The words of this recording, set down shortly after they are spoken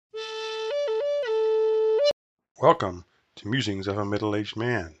Welcome to Musings of a Middle-Aged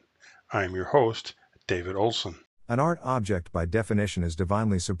Man. I am your host, David Olson. An art object by definition is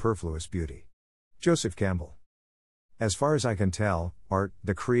divinely superfluous beauty. Joseph Campbell. As far as I can tell, art,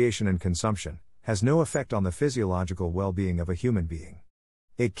 the creation and consumption, has no effect on the physiological well-being of a human being.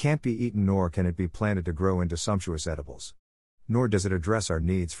 It can't be eaten nor can it be planted to grow into sumptuous edibles. Nor does it address our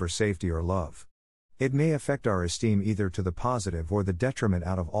needs for safety or love. It may affect our esteem either to the positive or the detriment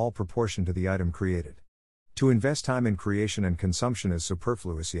out of all proportion to the item created. To invest time in creation and consumption is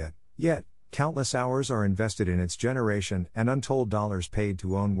superfluous yet, countless hours are invested in its generation and untold dollars paid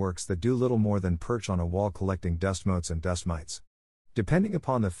to own works that do little more than perch on a wall collecting dust motes and dust mites. Depending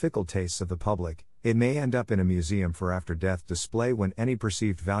upon the fickle tastes of the public, it may end up in a museum for after-death display when any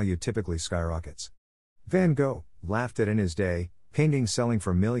perceived value typically skyrockets. Van Gogh laughed at in his day, paintings selling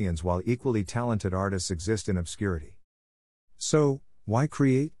for millions while equally talented artists exist in obscurity. So, why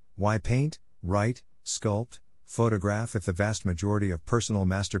create, why paint, write, sculpt, photograph if the vast majority of personal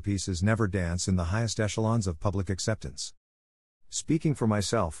masterpieces never dance in the highest echelons of public acceptance? Speaking for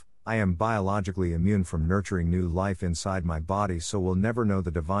myself, I am biologically immune from nurturing new life inside my body, so will never know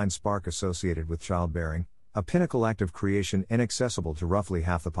the divine spark associated with childbearing, a pinnacle act of creation inaccessible to roughly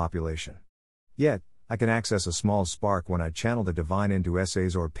half the population. Yet, I can access a small spark when I channel the divine into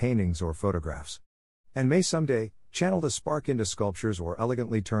essays or paintings or photographs. And may someday, channel the spark into sculptures or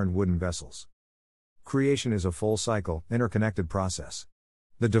elegantly turned wooden vessels. Creation is a full cycle, interconnected process.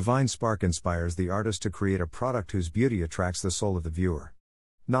 The divine spark inspires the artist to create a product whose beauty attracts the soul of the viewer.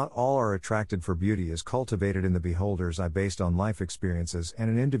 Not all are attracted, for beauty is cultivated in the beholder's eye based on life experiences and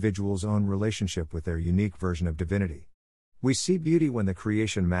an individual's own relationship with their unique version of divinity. We see beauty when the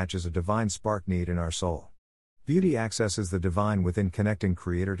creation matches a divine spark need in our soul. Beauty accesses the divine within, connecting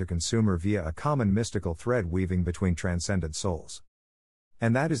creator to consumer via a common mystical thread weaving between transcendent souls.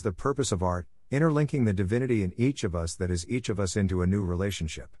 And that is the purpose of art, interlinking the divinity in each of us that is each of us into a new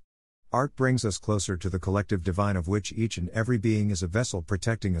relationship. Art brings us closer to the collective divine of which each and every being is a vessel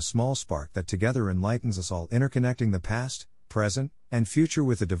protecting a small spark that together enlightens us all, interconnecting the past, present, and future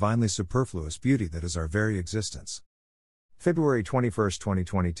with the divinely superfluous beauty that is our very existence. February 21,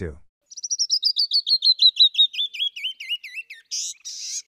 2022.